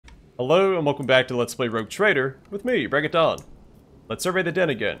Hello and welcome back to Let's Play Rogue Trader with me, Bregaton. Let's survey the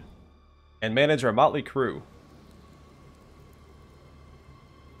den again, and manage our motley crew.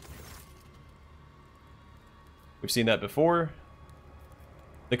 We've seen that before.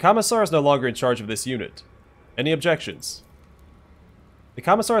 The Commissar is no longer in charge of this unit. Any objections? The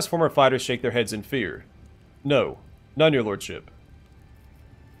Commissar's former fighters shake their heads in fear. No, none, your lordship.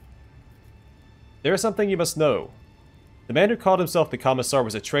 There is something you must know. The man who called himself the Commissar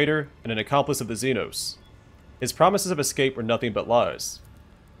was a traitor and an accomplice of the Xenos. His promises of escape were nothing but lies.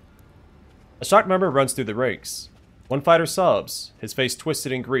 A shocked murmur runs through the ranks. One fighter sobs, his face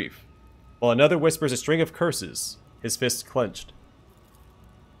twisted in grief, while another whispers a string of curses, his fists clenched.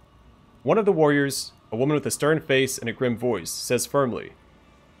 One of the warriors, a woman with a stern face and a grim voice, says firmly,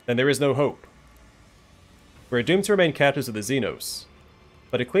 "Then there is no hope. We are doomed to remain captives of the Xenos,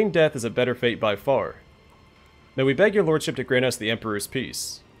 but a clean death is a better fate by far. May we beg your lordship to grant us the Emperor's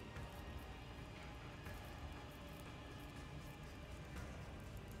peace."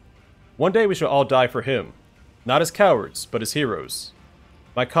 One day we shall all die for him, not as cowards, but as heroes.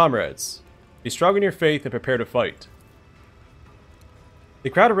 My comrades, be strong in your faith and prepare to fight. The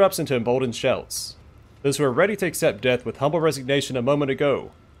crowd erupts into emboldened shouts. Those who were ready to accept death with humble resignation a moment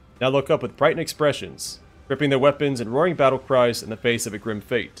ago, now look up with brightened expressions, gripping their weapons and roaring battle cries in the face of a grim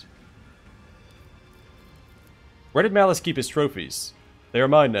fate. Where did Malice keep his trophies? They are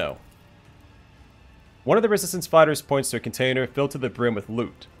mine now. One of the Resistance fighters points to a container filled to the brim with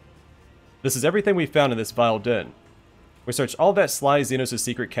loot. This is everything we found in this vile den. We searched all that sly Xenos'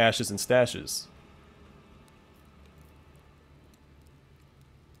 secret caches and stashes.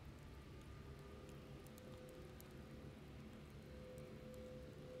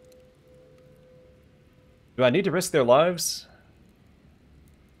 Do I need to risk their lives?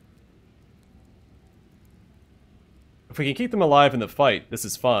 If we can keep them alive in the fight, this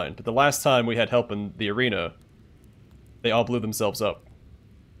is fine, but the last time we had help in the arena, they all blew themselves up.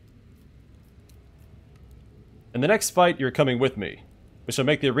 In the next fight, you're coming with me. We shall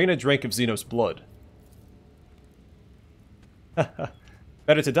make the arena drink of Xenos blood.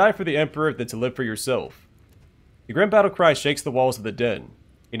 Better to die for the Emperor than to live for yourself. The grim battle cry shakes the walls of the den,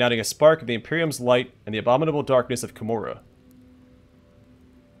 igniting a spark of the Imperium's light and the abominable darkness of Kimura.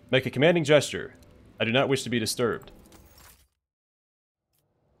 Make a commanding gesture. I do not wish to be disturbed.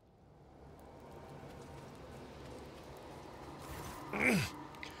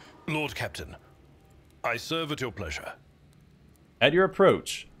 Lord Captain, I serve at your pleasure. At your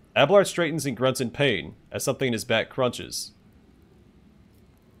approach, Abelard straightens and grunts in pain as something in his back crunches.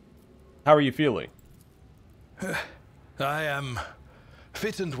 How are you feeling? I am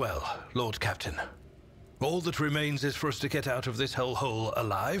fit and well, Lord Captain. All that remains is for us to get out of this hellhole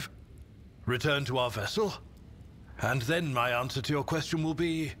alive, return to our vessel, and then my answer to your question will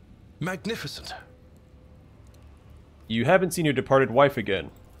be magnificent. You haven't seen your departed wife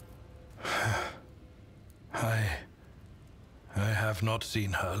again. I have not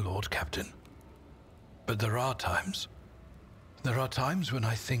seen her, Lord Captain. But there are times when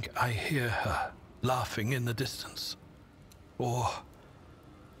I think I hear her laughing in the distance. Or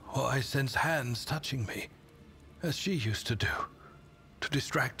I sense hands touching me, as she used to do, to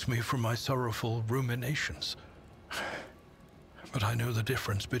distract me from my sorrowful ruminations. But I know the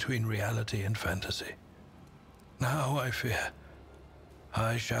difference between reality and fantasy. Now I fear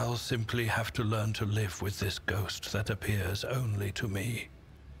I shall simply have to learn to live with this ghost that appears only to me,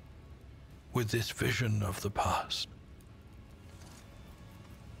 with this vision of the past.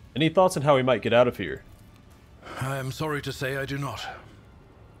 Any thoughts on how we might get out of here? I am sorry to say I do not.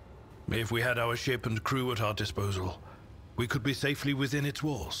 If we had our ship and crew at our disposal, we could be safely within its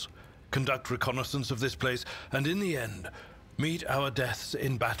walls, conduct reconnaissance of this place, and in the end, meet our deaths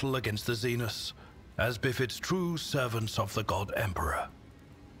in battle against the Xenos, as befits true servants of the God Emperor.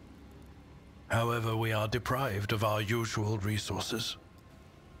 However, we are deprived of our usual resources.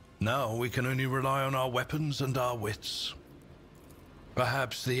 Now we can only rely on our weapons and our wits.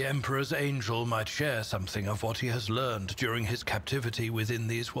 Perhaps the Emperor's angel might share something of what he has learned during his captivity within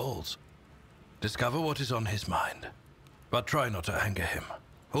these walls. Discover what is on his mind, but try not to anger him.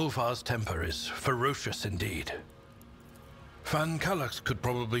 Ulfar's temper is ferocious indeed. Fan Kallax could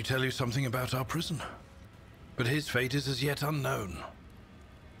probably tell you something about our prison, but his fate is as yet unknown.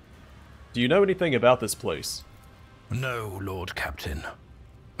 Do you know anything about this place? No, Lord Captain.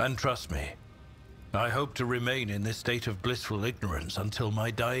 And trust me, I hope to remain in this state of blissful ignorance until my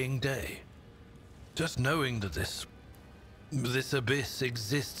dying day. Just knowing that this abyss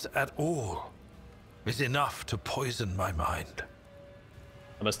exists at all is enough to poison my mind.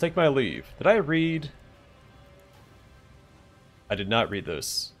 I must take my leave. Did I read? I did not read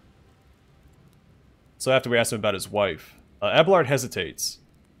this. so after we ask him about his wife, Abelard hesitates.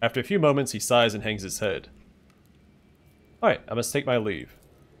 After a few moments, he sighs and hangs his head. Alright, I must take my leave.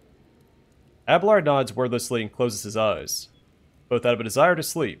 Abelard nods wordlessly and closes his eyes, both out of a desire to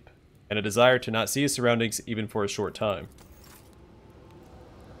sleep and a desire to not see his surroundings even for a short time.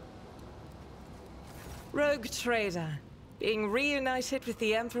 Rogue trader, being reunited with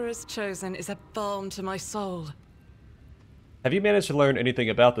the Emperor's Chosen is a balm to my soul. Have you managed to learn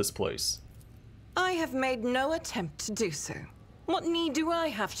anything about this place? I have made no attempt to do so. What need do I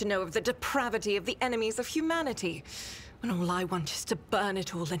have to know of the depravity of the enemies of humanity, when all I want is to burn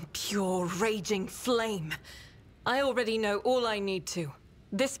it all in pure, raging flame? I already know all I need to.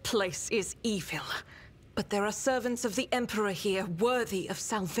 This place is evil, but there are servants of the Emperor here worthy of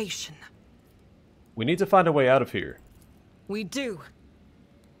salvation. We need to find a way out of here. We do.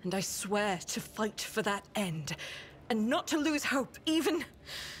 And I swear to fight for that end, and not to lose hope, even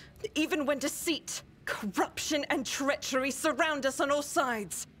when deceit, corruption, and treachery surround us on all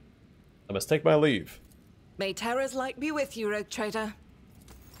sides. I must take my leave. May Terra's light be with you, Rogue Trader.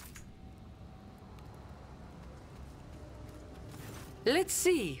 Let's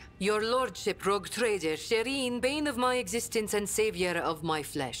see. Your lordship, Rogue Trader, Shireen, bane of my existence and savior of my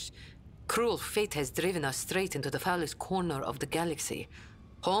flesh. Cruel fate has driven us straight into the foulest corner of the galaxy.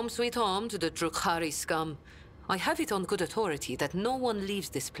 Home sweet home to the Drukhari scum. I have it on good authority that no one leaves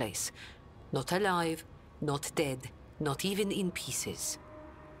this place. Not alive, not dead, not even in pieces.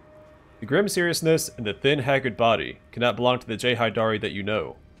 The grim seriousness and the thin, haggard body cannot belong to the Jehidari that you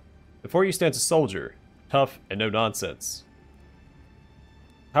know. Before you stands a soldier, tough and no nonsense.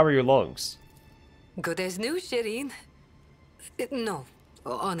 How are your lungs? Good as new, Shireen. No,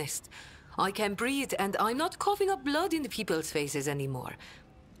 honest. I can breathe and I'm not coughing up blood in people's faces anymore.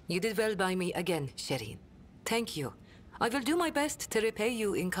 You did well by me again, Shireen. Thank you. I will do my best to repay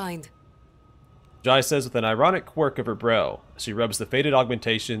you in kind. Jai says with an ironic quirk of her brow as she rubs the faded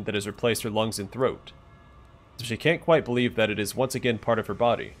augmentation that has replaced her lungs and throat, so she can't quite believe that it is once again part of her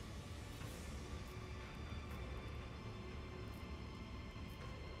body.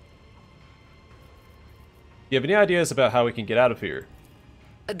 Do you have any ideas about how we can get out of here?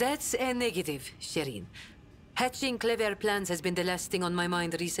 That's a negative, Shireen. Hatching clever plans has been the last thing on my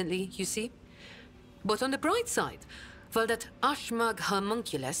mind recently, you see. But on the bright side, while that Ashmag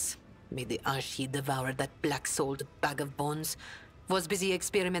homunculus, may the Ash he devoured that black-souled bag of bones, was busy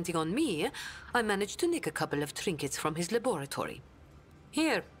experimenting on me, I managed to nick a couple of trinkets from his laboratory.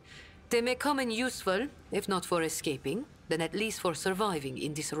 Here, they may come in useful, if not for escaping, then at least for surviving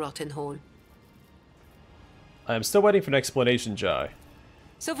in this rotten hole. I am still waiting for an explanation, Jai.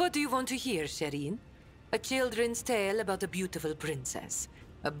 So what do you want to hear, Shireen? A children's tale about a beautiful princess?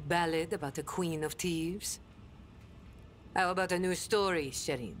 A ballad about a queen of thieves? How about a new story,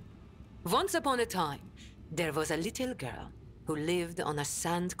 Shireen? Once upon a time, there was a little girl who lived on a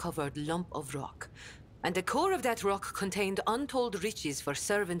sand-covered lump of rock, and the core of that rock contained untold riches for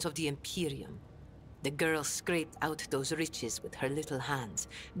servants of the Imperium. The girl scraped out those riches with her little hands,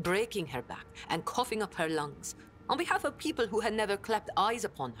 breaking her back and coughing up her lungs, on behalf of people who had never clapped eyes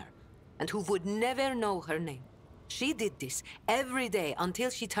upon her, and who would never know her name. She did this every day until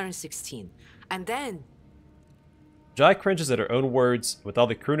she turned 16, and then... Jai cringes at her own words, with all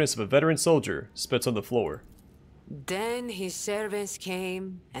the crudeness of a veteran soldier, spits on the floor. Then his servants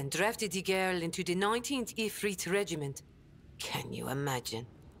came and drafted the girl into the 19th Ifrit Regiment. Can you imagine?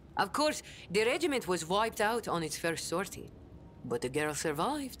 Of course, the regiment was wiped out on its first sortie. But the girl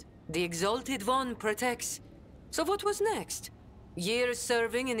survived. The Exalted One protects. So what was next? Years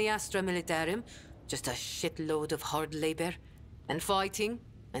serving in the Astra Militarum, just a shitload of hard labor, and fighting,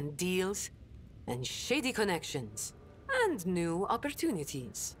 and deals, and shady connections, and new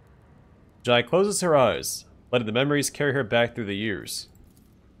opportunities. Jai closes her eyes, letting the memories carry her back through the years.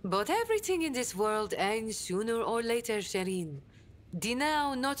 But everything in this world ends sooner or later, Shireen. The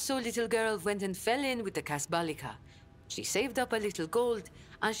now not-so-little girl went and fell in with the Kasbalika. She saved up a little gold,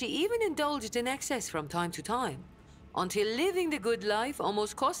 and she even indulged in excess from time to time, until living the good life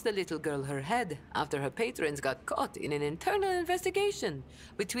almost cost the little girl her head after her patrons got caught in an internal investigation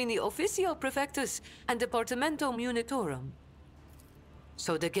between the Officio Prefectus and Departamento Munitorum.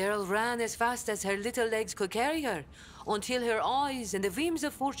 So the girl ran as fast as her little legs could carry her, until her eyes and the whims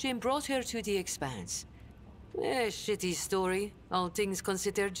of fortune brought her to the expanse. A shitty story, all things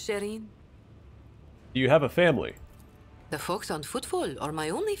considered, Shireen. Do you have a family? The folks on Footfall are my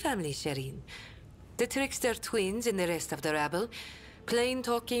only family, Shireen. The trickster twins and the rest of the rabble,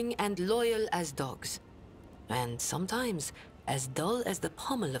 plain-talking and loyal as dogs. And sometimes as dull as the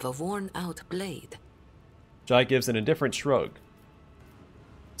pommel of a worn-out blade. Jai gives an indifferent shrug.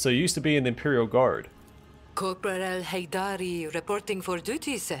 So you used to be in the Imperial Guard. Corporal Haydari reporting for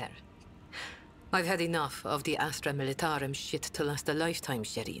duty, sir. I've had enough of the Astra Militarum shit to last a lifetime,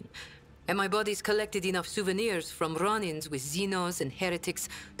 Shireen. And my body's collected enough souvenirs from run-ins with Xenos and heretics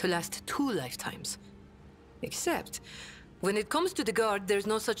to last 2 lifetimes. Except, when it comes to the Guard, there's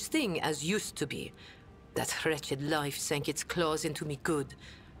no such thing as used to be. That wretched life sank its claws into me good.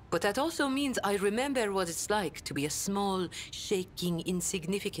 But that also means I remember what it's like to be a small, shaking,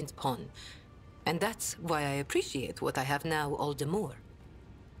 insignificant pawn. And that's why I appreciate what I have now all the more.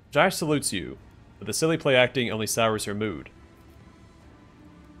 Jai salutes you, but the silly play acting only sours her mood.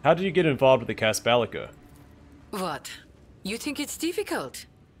 How did you get involved with the Casbalica? What? You think it's difficult?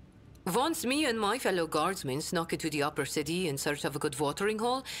 Once me and my fellow guardsmen snuck into the upper city in search of a good watering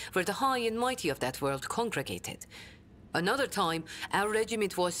hole, where the high and mighty of that world congregated. Another time, our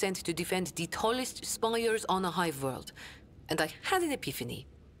regiment was sent to defend the tallest spires on a hive world. And I had an epiphany.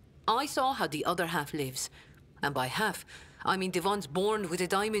 I saw how the other half lives. And by half, I mean the ones born with a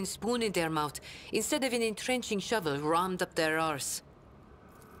diamond spoon in their mouth, instead of an entrenching shovel rammed up their arse.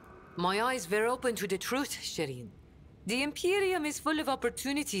 My eyes were open to the truth, Shireen. The Imperium is full of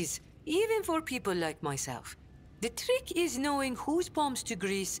opportunities, even for people like myself. The trick is knowing whose palms to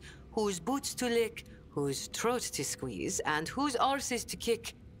grease, whose boots to lick, whose throat to squeeze, and whose arses to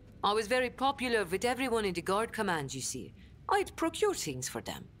kick. I was very popular with everyone in the Guard Command, you see. I'd procure things for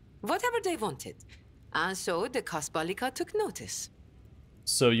them, whatever they wanted. And so the Casbalica took notice.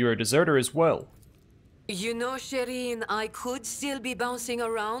 So you're a deserter as well? You know, Shireen, I could still be bouncing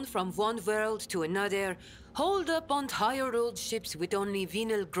around from one world to another, holed up on tired old ships with only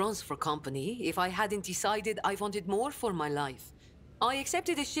venal grunts for company, if I hadn't decided I wanted more for my life. I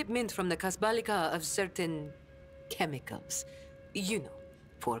accepted a shipment from the Casbalica of certain chemicals. You know,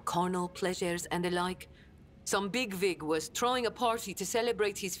 for carnal pleasures and the like. Some bigwig was throwing a party to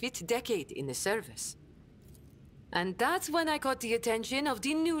celebrate his 5th decade in the service. And that's when I caught the attention of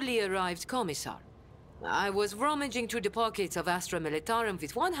the newly arrived commissar. I was rummaging through the pockets of Astra Militarum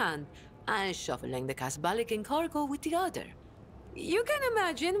with one hand and shuffling the Casbalican cargo with the other. You can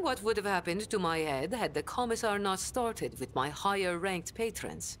imagine what would have happened to my head had the commissar not started with my higher-ranked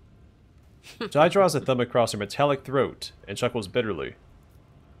patrons. Jai draws a thumb across her metallic throat and chuckles bitterly.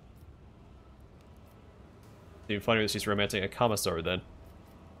 Even funnier that she's romancing a commissar then.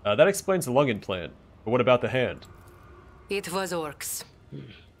 That explains the lung implant, but what about the hand? It was orcs.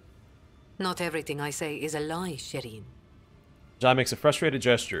 Not everything I say is a lie, Shireen. Jai makes a frustrated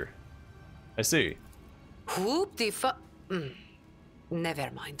gesture. I see. Whoop the Never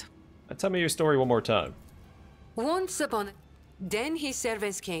mind. Tell me your story one more time. Once upon a... Then his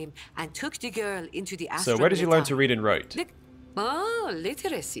servants came and took the girl into the Astra. So where did you learn to read and write?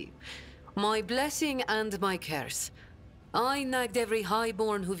 Literacy. My blessing and my curse. I nagged every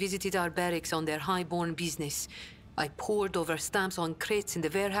highborn who visited our barracks on their highborn business. I pored over stamps on crates in the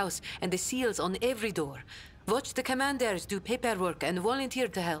warehouse and the seals on every door. Watched the commanders do paperwork and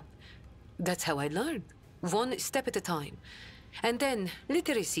volunteered to help. That's how I learned, one step at a time. And then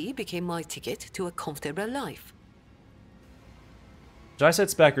literacy became my ticket to a comfortable life. Jai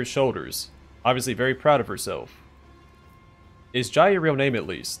sets back her shoulders, obviously very proud of herself. Is Jai your real name at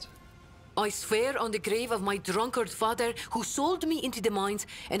least? I swear on the grave of my drunkard father who sold me into the mines,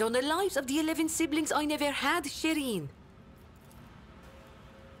 and on the lives of the 11 siblings I never had, Shireen.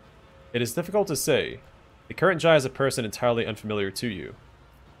 It is difficult to say. The current Jai is a person entirely unfamiliar to you.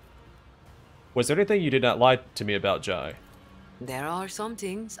 Was there anything you did not lie to me about, Jai? There are some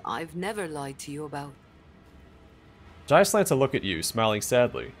things I've never lied to you about. Jai slants a look at you, smiling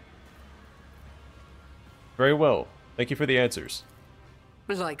sadly. Very well. Thank you for the answers.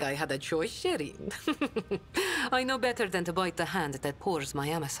 Like I had a choice, Shireen. I know better than to bite the hand that pours my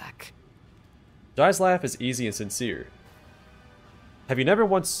amasak. Jai's laugh is easy and sincere. Have you never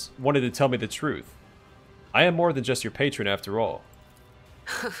once wanted to tell me the truth? I am more than just your patron after all.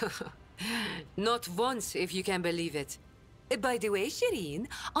 Not once, if you can believe it. By the way, Shireen,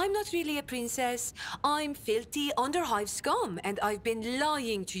 I'm not really a princess. I'm filthy underhive scum, and I've been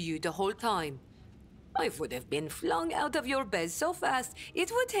lying to you the whole time. I would have been flung out of your bed so fast, it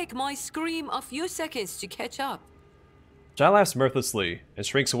would take my scream a few seconds to catch up. Jai laughs mirthlessly and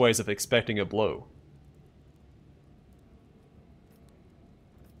shrinks away as if expecting a blow.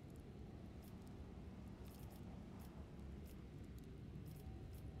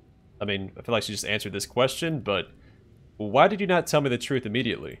 I mean, I feel like she just answered this question, but why did you not tell me the truth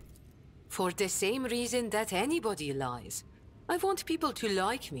immediately? For the same reason that anybody lies. I want people to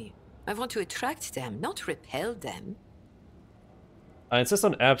like me. I want to attract them, not repel them. I insist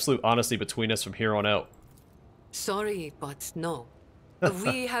on absolute honesty between us from here on out. Sorry, but no.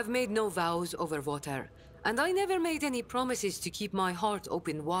 We have made no vows over water. and I never made any promises to keep my heart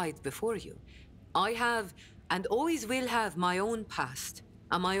open wide before you. I have, and always will have, my own past,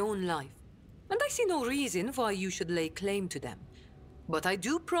 and my own life. And I see no reason why you should lay claim to them. But I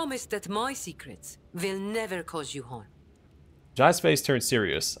do promise that my secrets will never cause you harm. Jai's face turned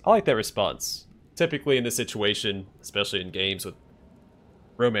serious. I like that response. Typically in this situation, especially in games with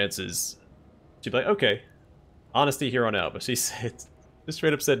romances, she'd be like, okay, honesty here on out. But she said, just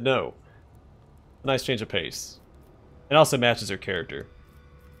straight up said no. A nice change of pace. It also matches her character.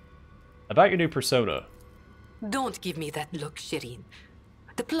 About your new persona. Don't give me that look, Shireen.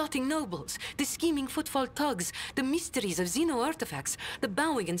 The plotting nobles, the scheming footfall thugs, the mysteries of Xeno artifacts, the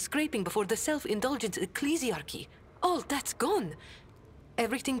bowing and scraping before the self-indulgent ecclesiarchy. All that's gone.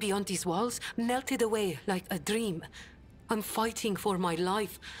 Everything beyond these walls melted away like a dream. I'm fighting for my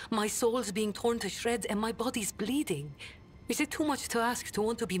life. My soul's being torn to shreds and my body's bleeding. Is it too much to ask to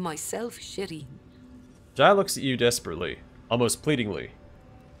want to be myself, Shireen? Jai looks at you desperately, almost pleadingly.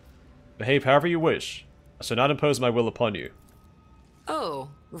 Behave however you wish. I shall not impose my will upon you. Oh,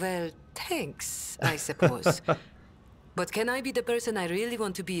 well, thanks, I suppose. But can I be the person I really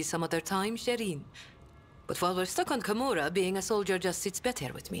want to be some other time, Shireen? But while we're stuck on Kamura, being a soldier just sits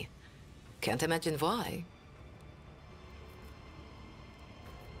better with me. Can't imagine why.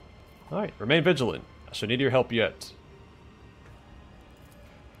 Alright, remain vigilant. I shall need your help yet.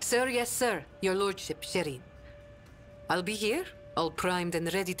 Sir, yes, sir. Your lordship, Shireen. I'll be here, all primed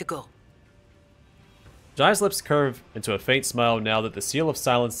and ready to go. Jai's lips curve into a faint smile now that the seal of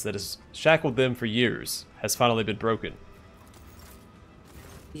silence that has shackled them for years has finally been broken.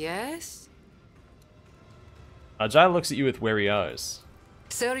 Yes? Jai looks at you with wary eyes.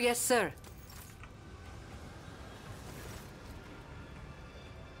 Sir, yes, sir.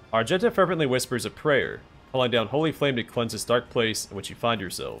 Argenta fervently whispers a prayer, calling down holy flame to cleanse this dark place in which you find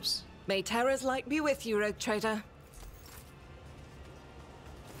yourselves. May Terra's light be with you, rogue trader.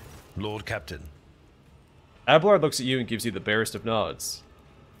 Lord Captain. Abelard looks at you and gives you the barest of nods.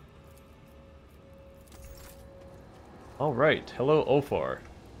 Alright, hello Ulfar.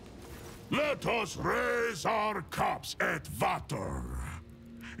 Let us raise our cups at Vater,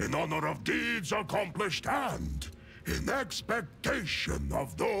 in honor of deeds accomplished and in expectation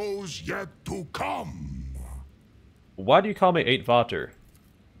of those yet to come. Why do you call me 8 Vater?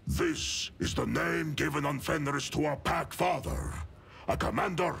 This is the name given on Fenris to a pack father, a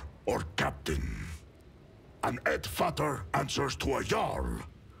commander or captain. An Et Vater answers to a Jarl,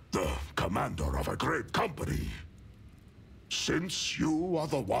 the commander of a great company. Since you are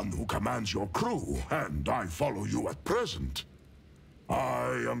the one who commands your crew, and I follow you at present,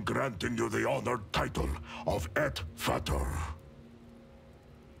 I am granting you the honored title of Et Vater.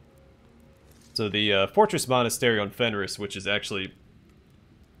 So the fortress monastery on Fenris, which is actually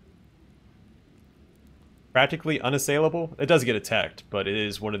practically unassailable. It does get attacked, but it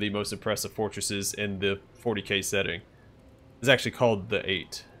is one of the most impressive fortresses in the 40k setting. It's actually called the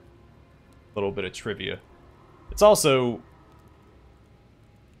 8. A little bit of trivia. It's also...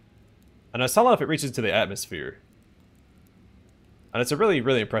 and I saw if it reaches into the atmosphere. And it's a really,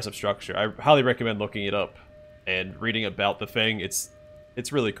 really impressive structure. I highly recommend looking it up and reading about the thing. It's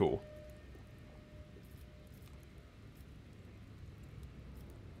really cool.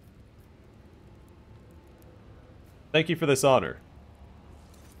 Thank you for this honor.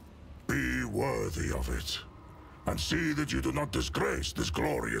 Be worthy of it, and see that you do not disgrace this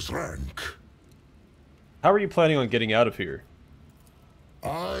glorious rank. How are you planning on getting out of here?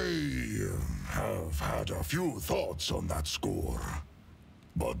 I have had a few thoughts on that score,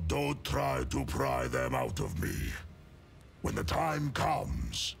 but don't try to pry them out of me. When the time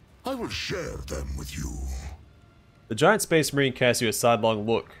comes, I will share them with you. The giant space marine casts you a sidelong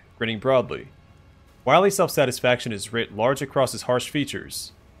look, grinning broadly. Wily self-satisfaction is writ large across his harsh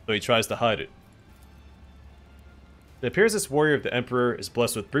features, though he tries to hide it. It appears this warrior of the Emperor is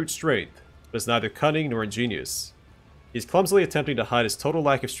blessed with brute strength, but is neither cunning nor ingenious. He is clumsily attempting to hide his total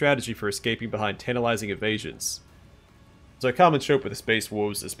lack of strategy for escaping behind tantalizing evasions. So a common trope with the Space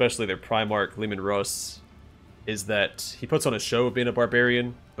Wolves, especially their Primarch, Leman Russ, is that he puts on a show of being a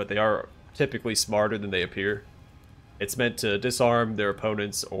barbarian, but they are typically smarter than they appear. It's meant to disarm their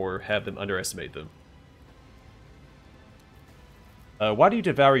opponents or have them underestimate them. Why do you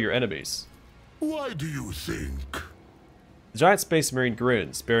devour your enemies? Why do you think? The giant space marine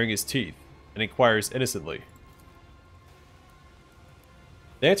grins, baring his teeth, and inquires innocently.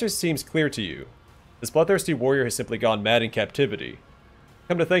 The answer seems clear to you. This bloodthirsty warrior has simply gone mad in captivity.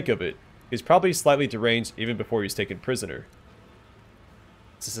 Come to think of it, he's probably slightly deranged even before he was taken prisoner.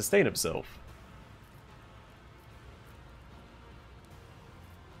 To sustain himself.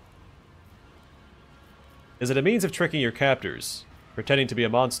 Is it a means of tricking your captors, pretending to be a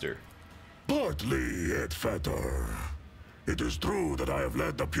monster? Partly, Edfetter. It is true that I have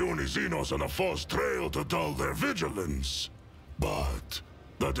led the puny Xenos on a false trail to dull their vigilance. But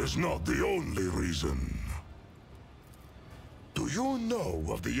that is not the only reason. Do you know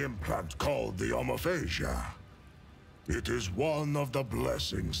of the implant called the Omophagia? It is one of the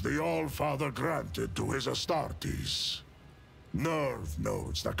blessings the All-Father granted to his Astartes. Nerve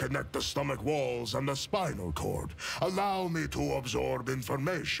nodes that connect the stomach walls and the spinal cord allow me to absorb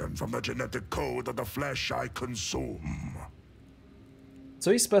information from the genetic code of the flesh I consume.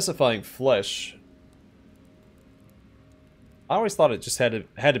 So he's specifying flesh. I always thought it just had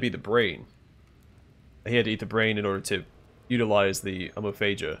to be the brain. He had to eat the brain in order to utilize the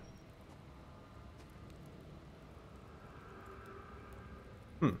homophagia.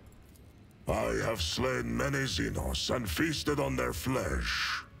 I have slain many Xenos and feasted on their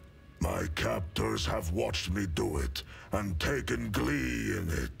flesh. My captors have watched me do it and taken glee in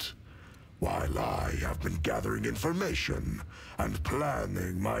it, while I have been gathering information and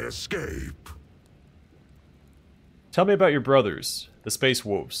planning my escape. Tell me about your brothers, the Space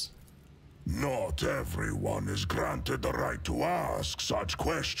Wolves. Not everyone is granted the right to ask such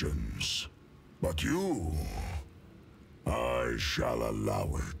questions. But you, I shall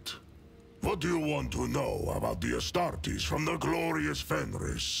allow it. What do you want to know about the Astartes from the glorious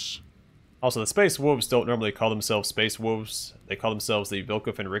Fenris? Also, the Space Wolves don't normally call themselves Space Wolves. They call themselves the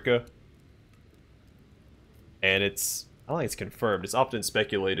Vilka Fenrika. And I don't think it's confirmed. It's often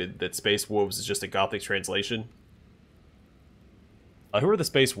speculated that Space Wolves is just a Gothic translation. Who are the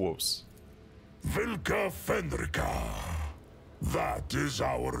Space Wolves? Vilka Fenrika. That is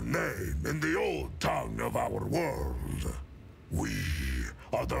our name in the old tongue of our world. We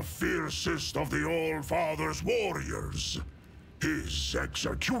are the fiercest of the All-Father's warriors. His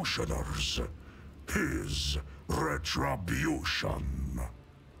executioners. His retribution.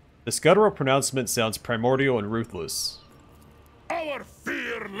 This guttural pronouncement sounds primordial and ruthless. Our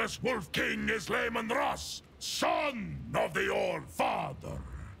fearless Wolf King is Laman Russ, son of the All-Father.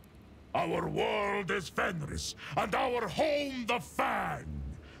 Our world is Fenris, and our home the Fang,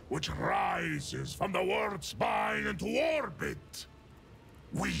 which rises from the world's spine into orbit.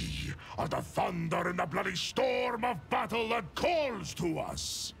 We are the thunder in the bloody storm of battle that calls to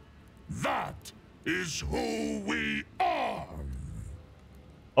us. That is who we are.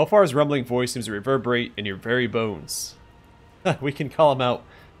 Ulfar's rumbling voice seems to reverberate in your very bones. We can call him out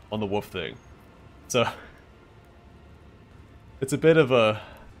on the wolf thing. So, it's a bit of a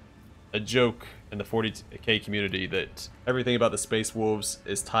joke in the 40k community that everything about the Space Wolves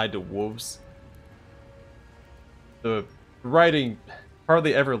is tied to wolves. The writing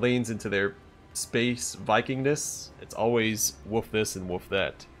hardly ever leans into their space Vikingness. It's always wolf this and wolf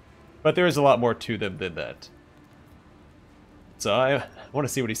that. But there is a lot more to them than that. So I want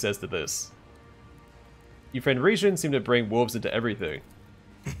to see what he says to this. You Fenrisians seem to bring wolves into everything.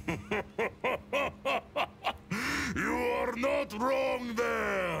 You are not wrong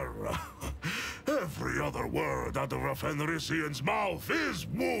there. Every other word out of a Fenrisian's mouth is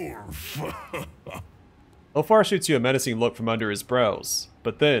wolf. Ulfar shoots you a menacing look from under his brows,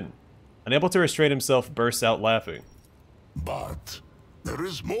 but then, unable to restrain himself, bursts out laughing. But there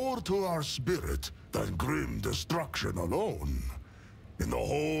is more to our spirit than grim destruction alone. In the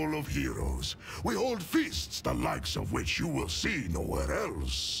Hall of Heroes, we hold feasts the likes of which you will see nowhere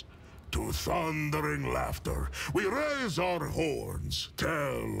else. To thundering laughter, we raise our horns,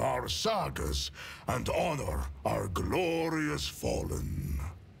 tell our sagas, and honor our glorious fallen.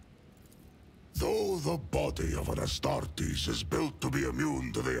 Though the body of an Astartes is built to be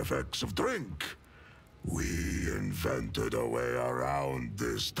immune to the effects of drink, we invented a way around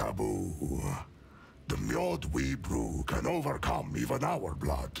this taboo. The mead we brew can overcome even our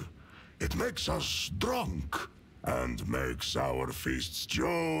blood. It makes us drunk, and makes our feasts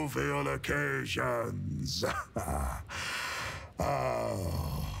jovial occasions.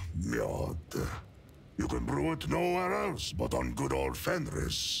 Mead. You can brew it nowhere else but on good old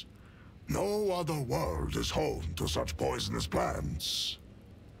Fenris. No other world is home to such poisonous plants.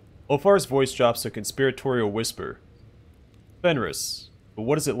 Ulfar's voice drops to a conspiratorial whisper. Fenris, but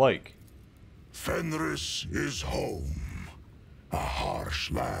what is it like? Fenris is home. A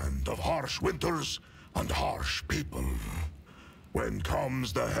harsh land of harsh winters and harsh people. When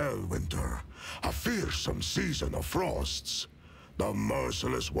comes the Hellwinter, a fearsome season of frosts, the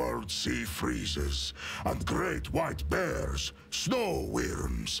merciless world sea freezes, and great white bears, snow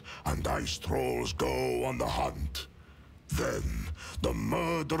wyrms, and ice trolls go on the hunt. Then the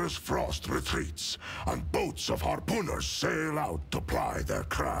murderous frost retreats, and boats of harpooners sail out to ply their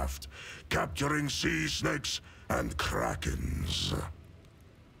craft, capturing sea snakes and krakens.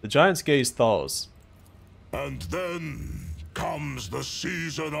 The giant's gaze thaws. And then comes the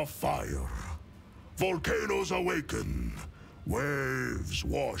season of fire. Volcanoes awaken. Waves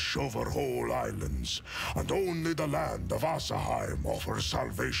wash over whole islands, and only the land of Asaheim offers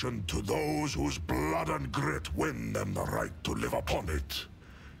salvation to those whose blood and grit win them the right to live upon it.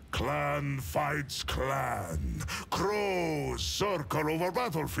 Clan fights clan, crows circle over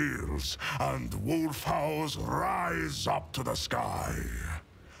battlefields, and wolf howls rise up to the sky.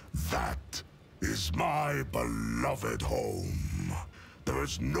 That is my beloved home. There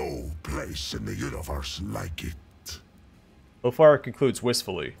is no place in the universe like it. Ulfar concludes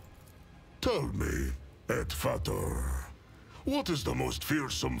wistfully. Tell me, Edfater, what is the most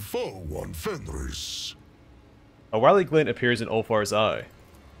fearsome foe on Fenris? A wily glint appears in Ulfar's eye.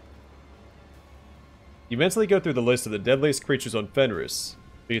 You mentally go through the list of the deadliest creatures on Fenris,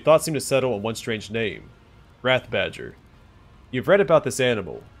 but your thoughts seem to settle on one strange name, Wrath Badger. You've read about this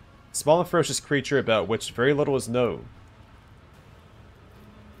animal, a small and ferocious creature about which very little is known.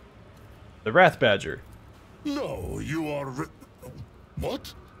 The Wrath Badger. No, you are...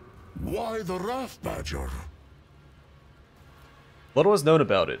 What? Why the Wrath Badger? Little is known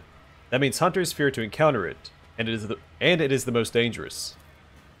about it. That means hunters fear to encounter it, and it is the most dangerous.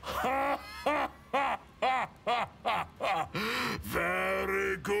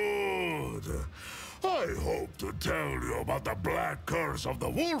 Very good. I hope to tell you about the black curse of the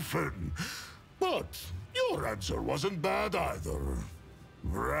Wolfen, but your answer wasn't bad either.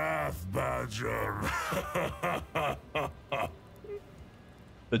 Wrath Badger.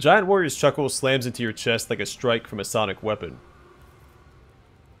 The giant warrior's chuckle slams into your chest like a strike from a sonic weapon.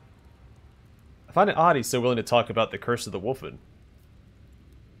 I find it odd he's so willing to talk about the curse of the Wolfen.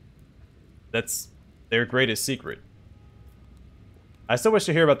 That's their greatest secret. I still wish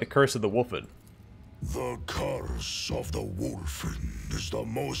to hear about the curse of the Wolfen. The curse of the Wolfen is the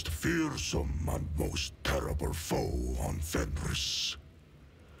most fearsome and most terrible foe on Fenris.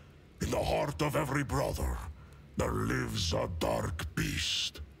 In the heart of every brother, there lives a dark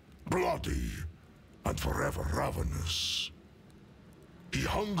beast, bloody and forever ravenous. He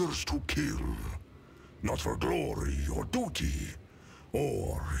hungers to kill, not for glory or duty,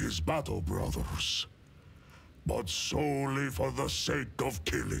 or his battle brothers, but solely for the sake of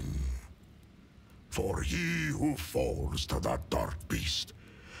killing. For he who falls to that dark beast,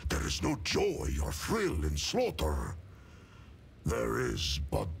 there is no joy or thrill in slaughter. There is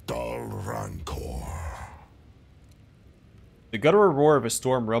but dull rancor. The guttural roar of a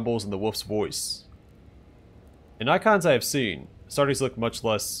storm rumbles in the wolf's voice. In icons I have seen, Astartes look much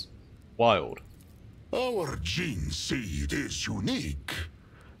less wild. Our gene seed is unique.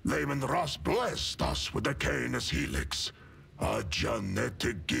 Lehman Ross blessed us with the Canis Helix, a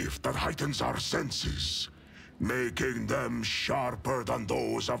genetic gift that heightens our senses, making them sharper than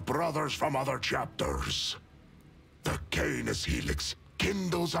those of brothers from other chapters. The Canis Helix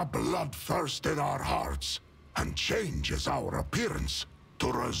kindles a bloodthirst in our hearts and changes our appearance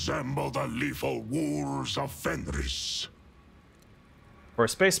to resemble the lethal wolves of Fenris. For a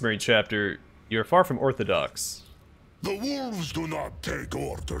Space Marine chapter, you are far from orthodox. The wolves do not take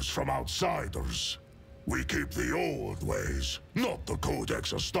orders from outsiders. We keep the old ways, not the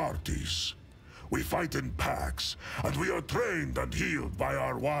Codex Astartes. We fight in packs, and we are trained and healed by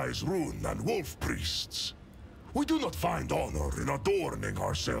our wise rune and wolf priests. We do not find honor in adorning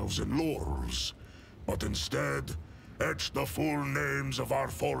ourselves in laurels, but instead etch the full names of our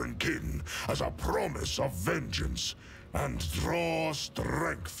fallen kin as a promise of vengeance, and draw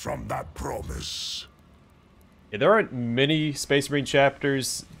strength from that promise. Yeah, there aren't many Space Marine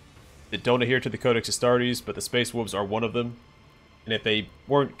chapters that don't adhere to the Codex Astartes, but the Space Wolves are one of them. And if they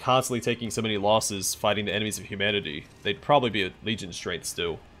weren't constantly taking so many losses fighting the enemies of humanity, they'd probably be at Legion strength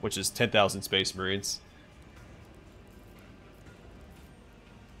still, which is 10,000 Space Marines.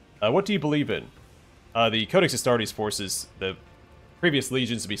 What do you believe in? The Codex Astartes forces the previous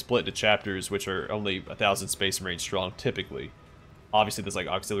legions to be split into chapters, which are only 1,000 Space Marines strong, typically. Obviously, there's like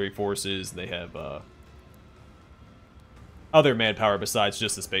auxiliary forces, and they have other manpower besides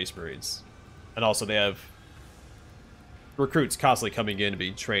just the Space Marines. And also, they have recruits constantly coming in and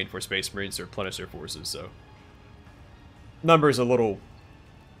being trained for Space Marines to replenish their forces, so numbers a little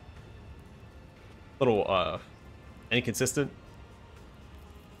inconsistent.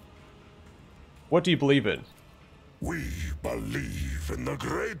 What do you believe in? We believe in the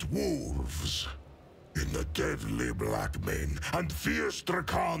great wolves, in the deadly Black Men, and fierce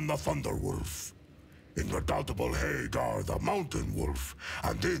Drakan the Thunderwolf, in redoubtable Hagar the Mountain Wolf,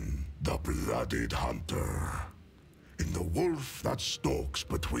 and in the Blooded Hunter. In the wolf that stalks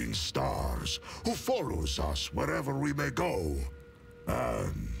between stars, who follows us wherever we may go.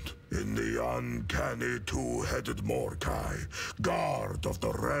 And in the uncanny two-headed Mordkai, guard of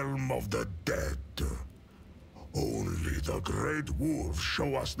the realm of the dead. Only the great wolves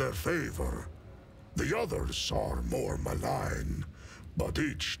show us their favor. The others are more malign, but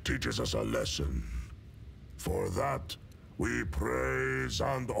each teaches us a lesson. For that, we praise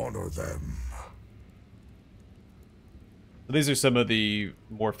and honor them. These are some of the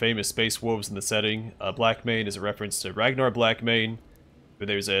more famous space wolves in the setting. Blackmane is a reference to Ragnar Blackmane, who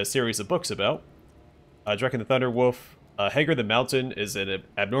there's a series of books about. Draken the Thunder Wolf. Hagar the Mountain is an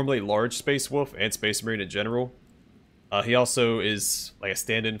abnormally large space wolf and space marine in general. He also is like a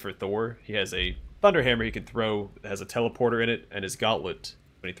stand-in for Thor. He has a thunder hammer he can throw that has a teleporter in it, and his gauntlet,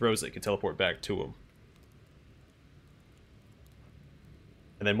 when he throws it, can teleport back to him.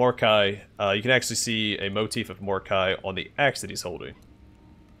 And then Mordkai, you can actually see a motif of Mordkai on the axe that he's holding.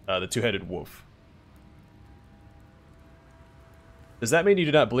 The two-headed wolf. Does that mean you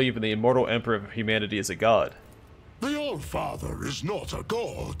do not believe in the immortal Emperor of humanity as a god? The All-Father is not a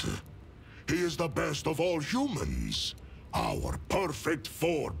god. He is the best of all humans, our perfect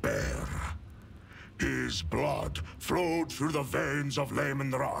forebear. His blood flowed through the veins of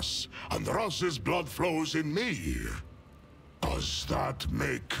Lehman Russ, and Russ's blood flows in me. Does that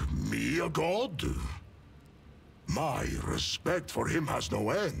make me a god? My respect for him has no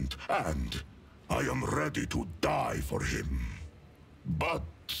end, and I am ready to die for him. But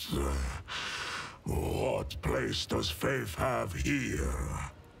what place does faith have here?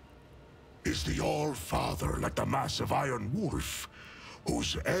 Is the All-Father like the massive iron wolf,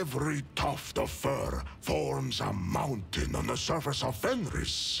 whose every tuft of fur forms a mountain on the surface of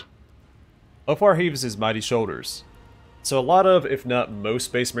Fenris? Ulfar heaves his mighty shoulders. So a lot of, if not most,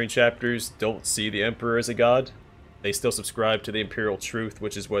 Space Marine chapters don't see the Emperor as a god. They still subscribe to the Imperial truth,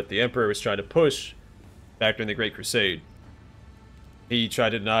 which is what the Emperor was trying to push back during the Great Crusade. He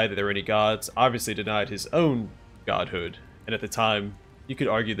tried to deny that there were any gods, obviously denied his own godhood, and at the time, you could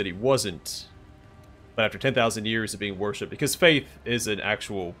argue that he wasn't. But after 10,000 years of being worshipped, because faith is an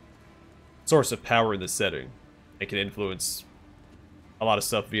actual source of power in this setting, it can influence a lot of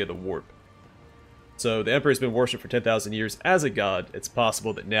stuff via the warp. So the Emperor's been worshipped for 10,000 years as a god. It's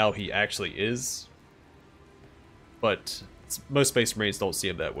possible that now he actually is. But most Space Marines don't see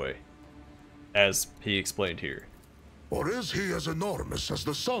him that way, as he explained here. Or is he as enormous as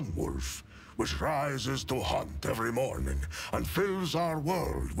the Sun Wolf, which rises to hunt every morning and fills our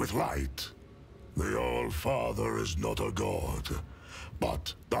world with light? The All-Father is not a god,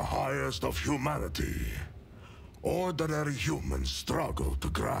 but the highest of humanity. Ordinary humans struggle to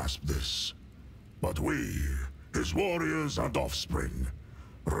grasp this. But we, his warriors and offspring,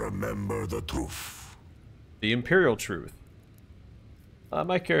 remember the truth. The Imperial truth.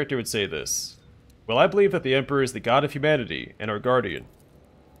 My character would say this. Well, I believe that the Emperor is the god of humanity and our guardian.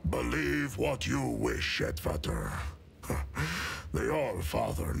 Believe what you wish, Edvater. The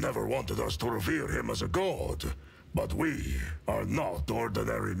All-Father never wanted us to revere him as a god, but we are not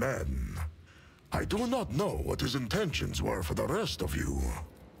ordinary men. I do not know what his intentions were for the rest of you.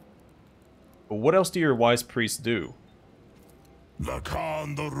 But what else do your wise priests do?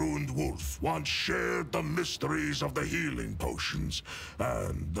 Lacan the Ruined Wolf once shared the mysteries of the healing potions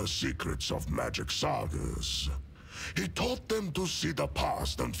and the secrets of magic sagas. He taught them to see the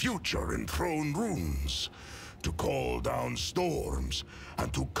past and future in throne runes, to call down storms,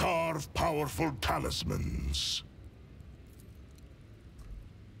 and to carve powerful talismans.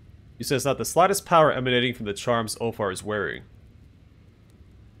 He says not the slightest power emanating from the charms Ulfar is wearing.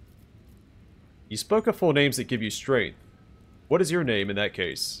 You spoke of full names that give you strength. What is your name in that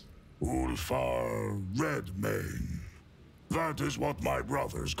case? Ulfar Redmane. That is what my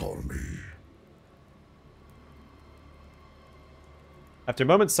brothers call me. After a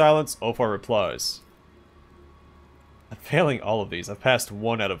moment's silence, Ulfar replies. I'm failing all of these. I've passed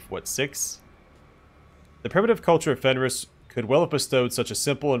 1 out of, what, 6? The primitive culture of Fenris could well have bestowed such a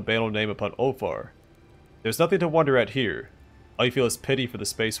simple and banal name upon Ulfar. There's nothing to wonder at here. All you feel is pity for the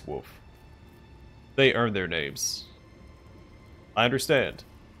Space Wolf. They earn their names. I understand.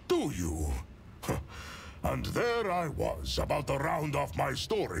 Do you? And there I was, about to round off my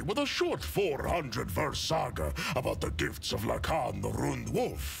story with a short 400-verse saga about the gifts of Lacan the Ruined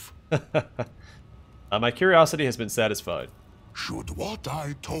Wolf. My curiosity has been satisfied. Should what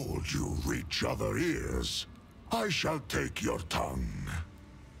I told you reach other ears, I shall take your tongue.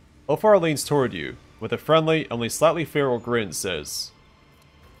 Ulfar leans toward you, with a friendly, only slightly feral grin, says,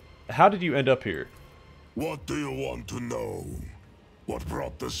 How did you end up here? What do you want to know? What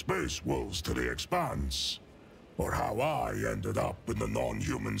brought the Space Wolves to the Expanse? Or how I ended up in the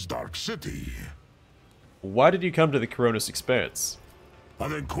non-human's Dark City? Why did you come to the Coronis Expanse?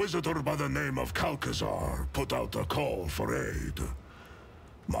 An Inquisitor by the name of Calcazar put out a call for aid.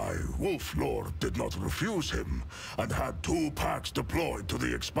 My Wolf Lord did not refuse him, and had 2 packs deployed to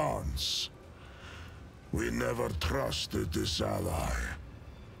the Expanse. We never trusted this ally,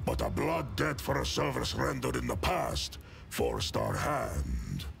 but a blood debt for a service rendered in the past forced our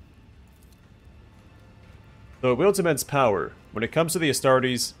hand. Though it wields immense power, when it comes to the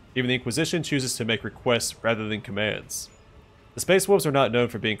Astartes, even the Inquisition chooses to make requests rather than commands. The Space Wolves are not known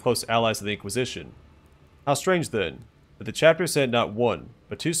for being close allies of the Inquisition. How strange, then, that the chapter sent not 1,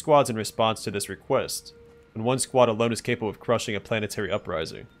 but 2 squads in response to this request, when 1 squad alone is capable of crushing a planetary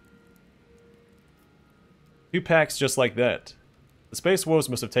uprising. 2 packs just like that. The Space Wolves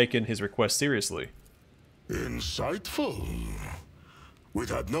must have taken his request seriously. Insightful. We'd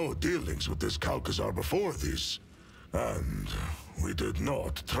had no dealings with this Calcazar before this, and we did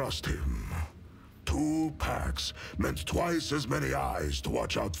not trust him. 2 packs meant twice as many eyes to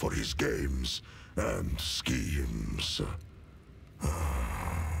watch out for his games and schemes.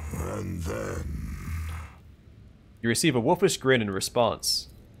 And then... You receive a wolfish grin in response.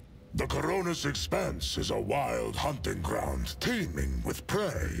 The Coronis Expanse is a wild hunting ground teeming with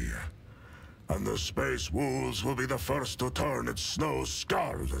prey. And the Space Wolves will be the first to turn its snow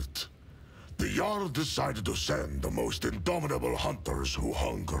scarlet. The Jarl decided to send the most indomitable hunters who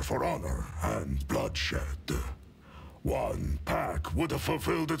hunger for honor and bloodshed. 1 pack would have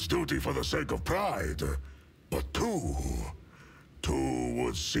fulfilled its duty for the sake of pride, but 2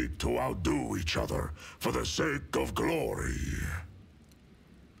 would seek to outdo each other for the sake of glory.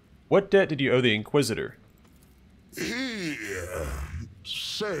 What debt did you owe the Inquisitor? He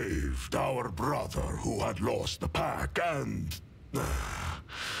saved our brother who had lost the pack and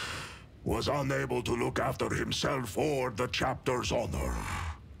was unable to look after himself or the chapter's honor.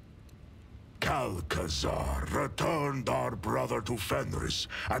 Calcazar returned our brother to Fenris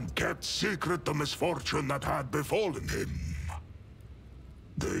and kept secret the misfortune that had befallen him.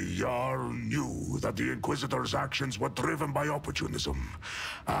 The Jarl knew that the Inquisitor's actions were driven by opportunism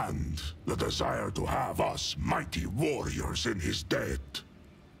and the desire to have us mighty warriors in his debt.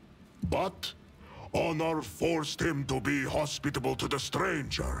 But honor forced him to be hospitable to the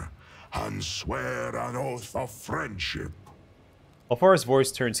stranger and swear an oath of friendship. Ulfar's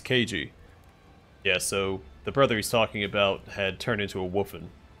voice turns cagey. Yeah, so the brother he's talking about had turned into a wolfen.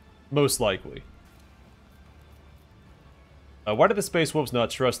 Most likely. Why did the Space Wolves not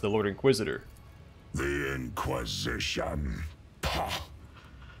trust the Lord Inquisitor? The Inquisition. Pah!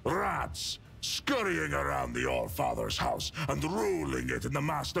 Rats scurrying around the All-Father's house and ruling it in the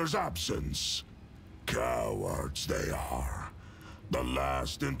Master's absence. Cowards they are. The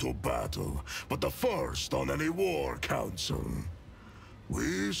last into battle, but the first on any war council.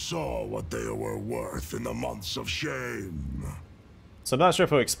 We saw what they were worth in the months of shame. So I'm not sure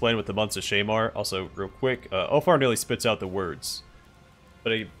if I'll explain what the months of shame are. Also, real quick, Ulfar nearly spits out the words.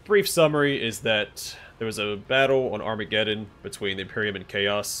 But a brief summary is that there was a battle on Armageddon between the Imperium and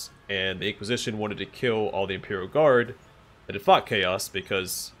Chaos, and the Inquisition wanted to kill all the Imperial Guard that had fought Chaos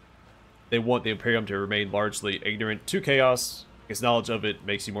because they want the Imperium to remain largely ignorant to Chaos, because knowledge of it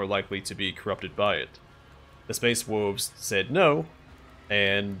makes you more likely to be corrupted by it. The Space Wolves said no,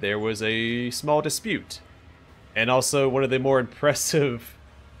 and there was a small dispute. And also, one of the more impressive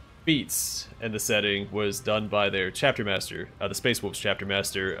feats in the setting was done by their chapter master, the Space Wolves chapter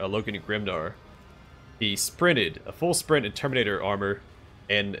master, Logan Grimnar. He sprinted, a full sprint in Terminator armor,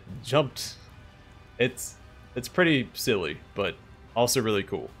 and jumped. It's pretty silly, but also really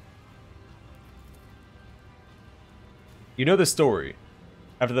cool. You know the story.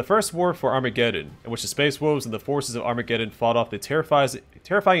 After the first war for Armageddon, in which the Space Wolves and the forces of Armageddon fought off the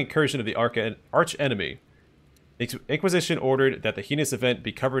terrifying incursion of the arch-enemy, the Inquisition ordered that the heinous event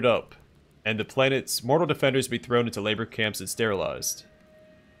be covered up, and the planet's mortal defenders be thrown into labor camps and sterilized.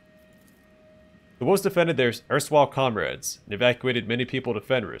 The Wolves defended their erstwhile comrades, and evacuated many people to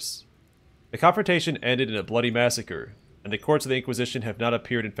Fenris. The confrontation ended in a bloody massacre, and the courts of the Inquisition have not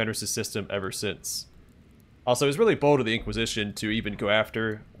appeared in Fenris' system ever since. Also, it was really bold of the Inquisition to even go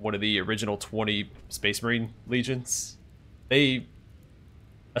after one of the original 20 Space Marine legions.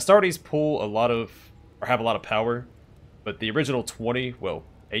 Astartes pull a lot of, or have a lot of power, but the original 20, well,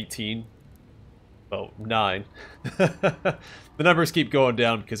 18, well, 9. The numbers keep going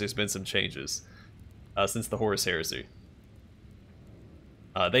down because there's been some changes since the Horus Heresy.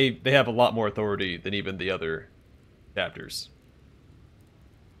 They have a lot more authority than even the other chapters.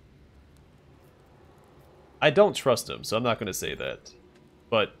 I don't trust him, so I'm not going to say that.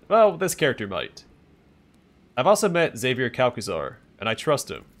 But, well, this character might. I've also met Xavier Calcazar, and I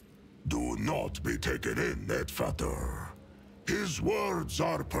trust him. Do not be taken in, Edfater. His words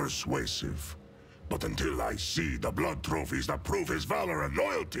are persuasive. But until I see the blood trophies that prove his valor and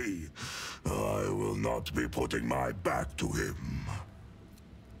loyalty, I will not be putting my back to him.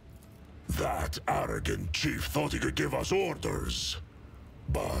 That arrogant chief thought he could give us orders.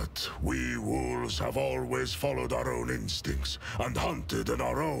 But we wolves have always followed our own instincts and hunted in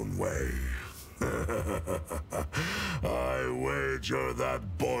our own way. I wager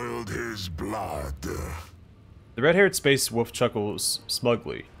that boiled his blood. The red-haired space wolf chuckles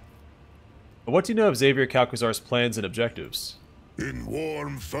smugly. But what do you know of Xavier Calcazar's plans and objectives? In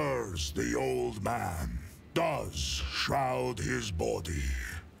warm furs, the old man does shroud his body.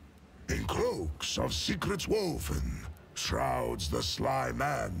 In cloaks of secrets woven, shrouds the sly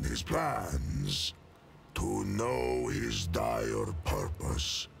man his plans. To know his dire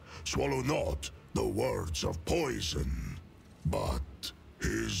purpose, swallow not the words of poison, but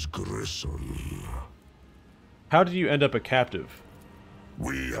his gristle. How did you end up a captive?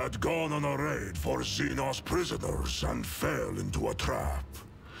 We had gone on a raid for Xenos prisoners and fell into a trap.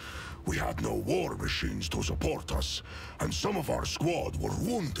 We had no war machines to support us, and some of our squad were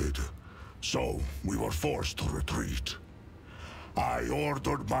wounded, so we were forced to retreat. I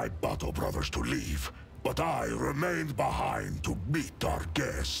ordered my battle brothers to leave, but I remained behind to meet our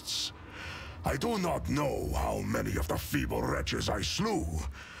guests. I do not know how many of the feeble wretches I slew,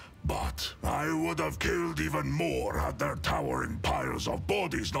 but I would have killed even more had their towering piles of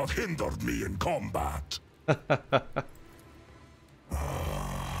bodies not hindered me in combat.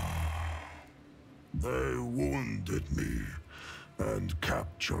 They wounded me and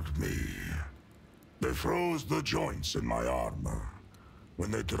captured me. They froze the joints in my armor.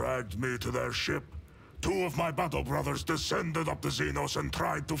 When they dragged me to their ship, 2 of my battle brothers descended up the Xenos and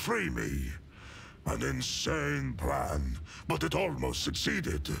tried to free me. An insane plan, but it almost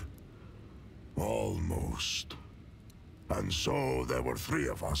succeeded. Almost. And so there were 3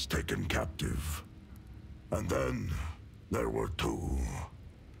 of us taken captive. And then there were 2.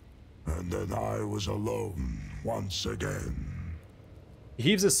 And then I was alone once again. He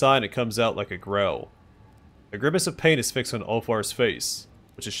heaves a sigh and it comes out like a growl. A grimace of pain is fixed on Ulfar's face,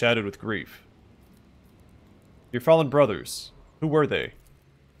 which is shadowed with grief. Your fallen brothers, who were they?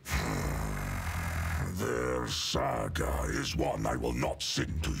 Their saga is one I will not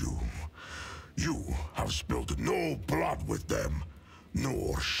sing to you. You have spilled no blood with them,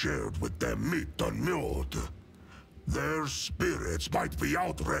 nor shared with them meat unmulled. Their spirits might be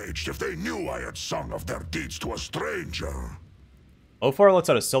outraged if they knew I had sung of their deeds to a stranger. Ulfar lets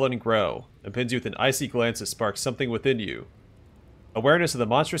out a sullen growl and pins you with an icy glance that sparks something within you. Awareness of the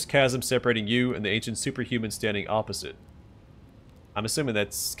monstrous chasm separating you and the ancient superhuman standing opposite. I'm assuming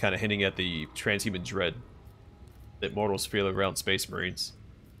that's kind of hinting at the transhuman dread that mortals feel around space marines.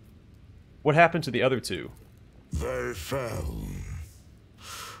 What happened to the other 2? They fell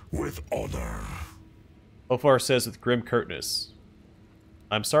with honor. Ulfar says with grim curtness.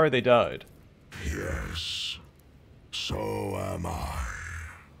 I'm sorry they died. Yes, so am I.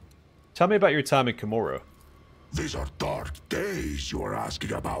 Tell me about your time in Kimura. These are dark days you are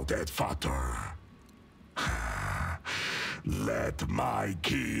asking about, Edfater. Let my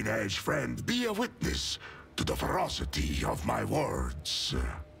keen-edged friend be a witness to the ferocity of my words.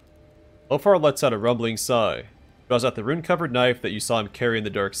 Ulfar lets out a rumbling sigh, draws out the rune-covered knife that you saw him carry in the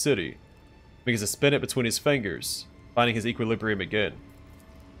Dark City, begins to spin it between his fingers, finding his equilibrium again.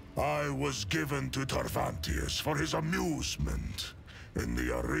 I was given to Tarvantius for his amusement. In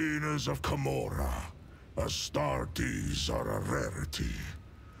the arenas of Kimura, Astartes are a rarity.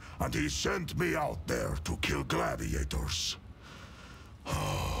 And he sent me out there to kill gladiators.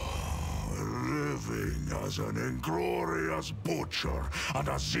 Living as an inglorious butcher and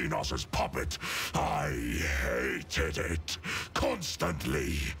a Xenos' puppet, I hated it.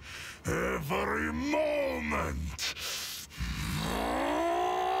 Constantly. Every moment.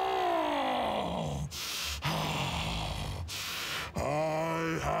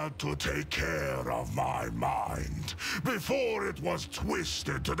 I had to take care of my mind before it was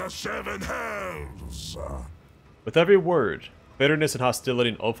twisted to the 7 hells. With every word, bitterness and hostility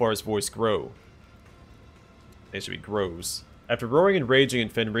in Ulfar's voice grow. Actually, grows. After roaring and raging in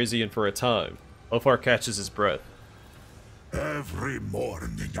Fenrisian for a time, Ulfar catches his breath. Every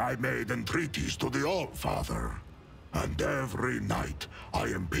morning I made entreaties to the Allfather, and every night I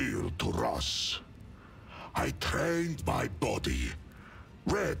appealed to Russ. I trained my body,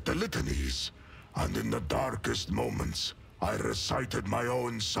 read the litanies, and in the darkest moments, I recited my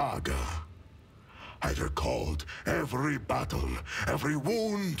own saga. I recalled every battle, every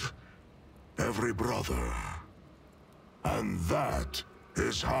wound, every brother. And that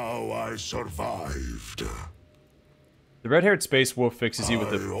is how I survived. The red-haired space wolf fixes you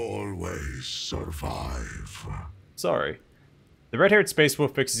with I always survive. Sorry. The red-haired space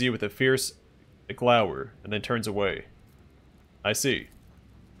wolf fixes you with a fierce glower and then turns away. I see.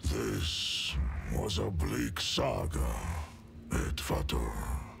 This was a bleak saga, Edvator.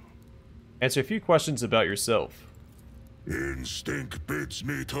 Answer a few questions about yourself. Instinct bids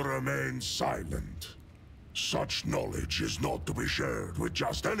me to remain silent. Such knowledge is not to be shared with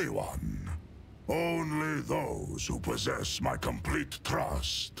just anyone. Only those who possess my complete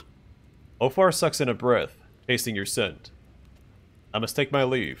trust. Ulfar sucks in a breath, tasting your scent. I must take my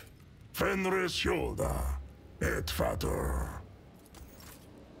leave. Fenris Hjulda, Edvator.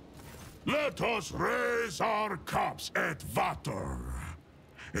 Let us raise our cups, Edvator,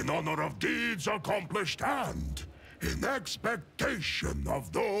 in honor of deeds accomplished and in expectation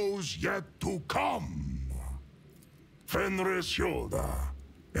of those yet to come. Fenris Hjulda,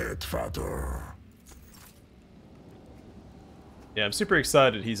 Edvator. Yeah, I'm super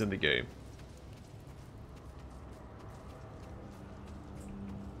excited he's in the game.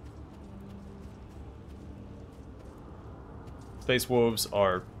 Space Wolves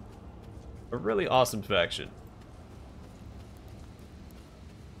are a really awesome faction.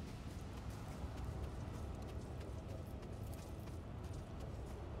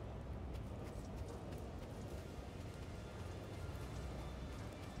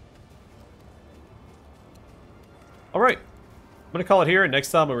 Alright, I'm going to call it here, and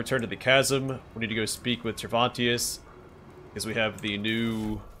next time we return to the Chasm, we need to go speak with Cervantius, because we have the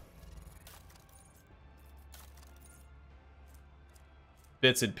new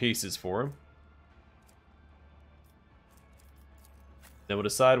bits and pieces for him. Then we'll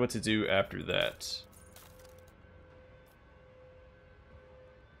decide what to do after that.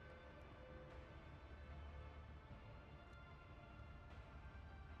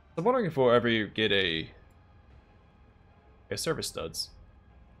 I'm wondering if we'll ever get a service studs.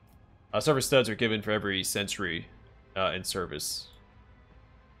 Service studs are given for every century in service.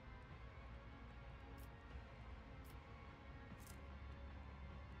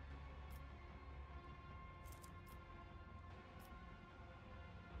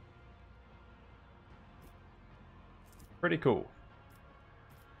 Pretty cool.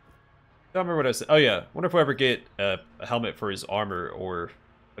 I don't remember what I said. Oh yeah, wonder if we'll ever get a helmet for his armor, or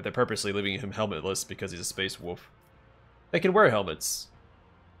if they're purposely leaving him helmetless because he's a space wolf. They can wear helmets,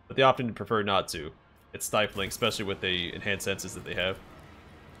 but they often prefer not to. It's stifling, especially with the enhanced senses that they have.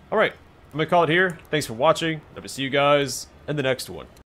 Alright, I'm going to call it here. Thanks for watching. I will see you guys in the next one.